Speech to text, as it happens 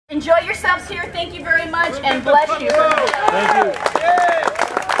Enjoy yourselves here. Thank you very much, and bless you. Thank you.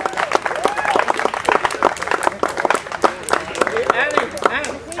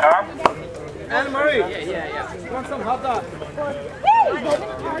 Anna Marie. Yeah. You want some hot dog?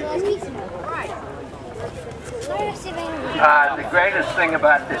 The greatest thing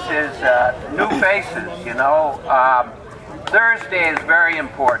about this is new faces, you know. Thursday is very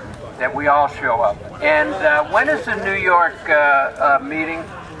important that we all show up. And when is the New York meeting?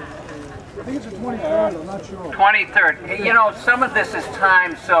 I think it's the 23rd, I'm not sure. 23rd. You know, some of this is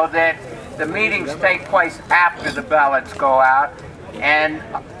timed so that the meetings take place after the ballots go out. And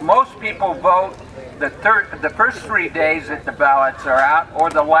most people vote the first 3 days that the ballots are out,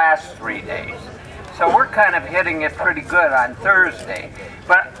 or the last 3 days. So we're kind of hitting it pretty good on Thursday.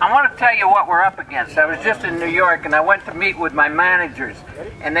 But I want to tell you what we're up against. I was just in New York and I went to meet with my managers,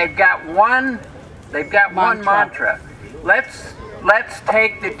 and they've got one mantra. Let's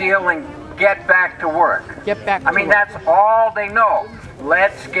take the deal and get back to work. Get back to work. I mean, that's all they know.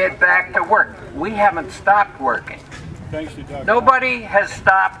 Let's get back to work. We haven't stopped working. Thanks to Doug. Nobody has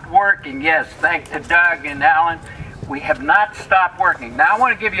stopped working. Yes, thanks to Doug and Alan. We have not stopped working. Now I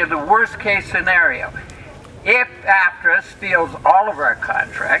want to give you the worst case scenario. If AFTRA steals all of our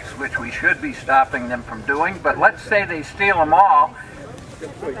contracts, which we should be stopping them from doing, but let's say they steal them all,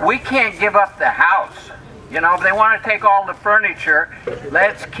 we can't give up the house. You know, if they want to take all the furniture,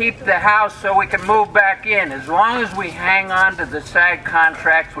 let's keep the house so we can move back in. As long as we hang on to the SAG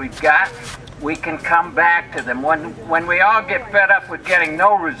contracts we've got, we can come back to them. When we all get fed up with getting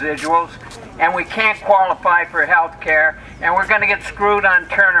no residuals, and we can't qualify for health care, and we're going to get screwed on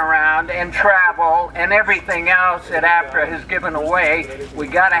turnaround and travel and everything else that AFTRA has given away, we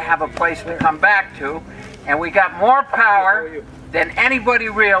got to have a place to come back to. And we got more power than anybody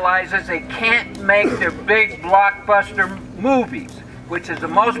realizes. They can't make their big blockbuster movies, which is the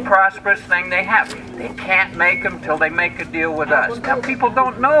most prosperous thing they have. They can't make them till they make a deal with us. Now, people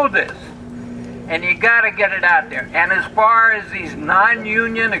don't know this, and you got to get it out there. And as far as these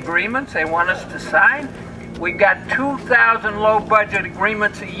non-union agreements they want us to sign, we've got 2,000 low-budget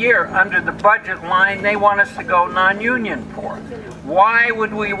agreements a year under the budget line they want us to go non-union for. Why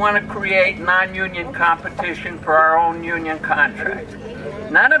would we want to create non-union competition for our own union contracts?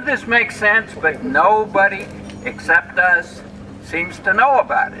 None of this makes sense, but nobody except us seems to know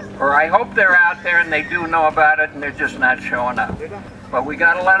about it. Or I hope they're out there and they do know about it and they're just not showing up. But we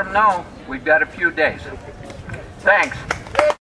got to let them know. We've got a few days. Thanks.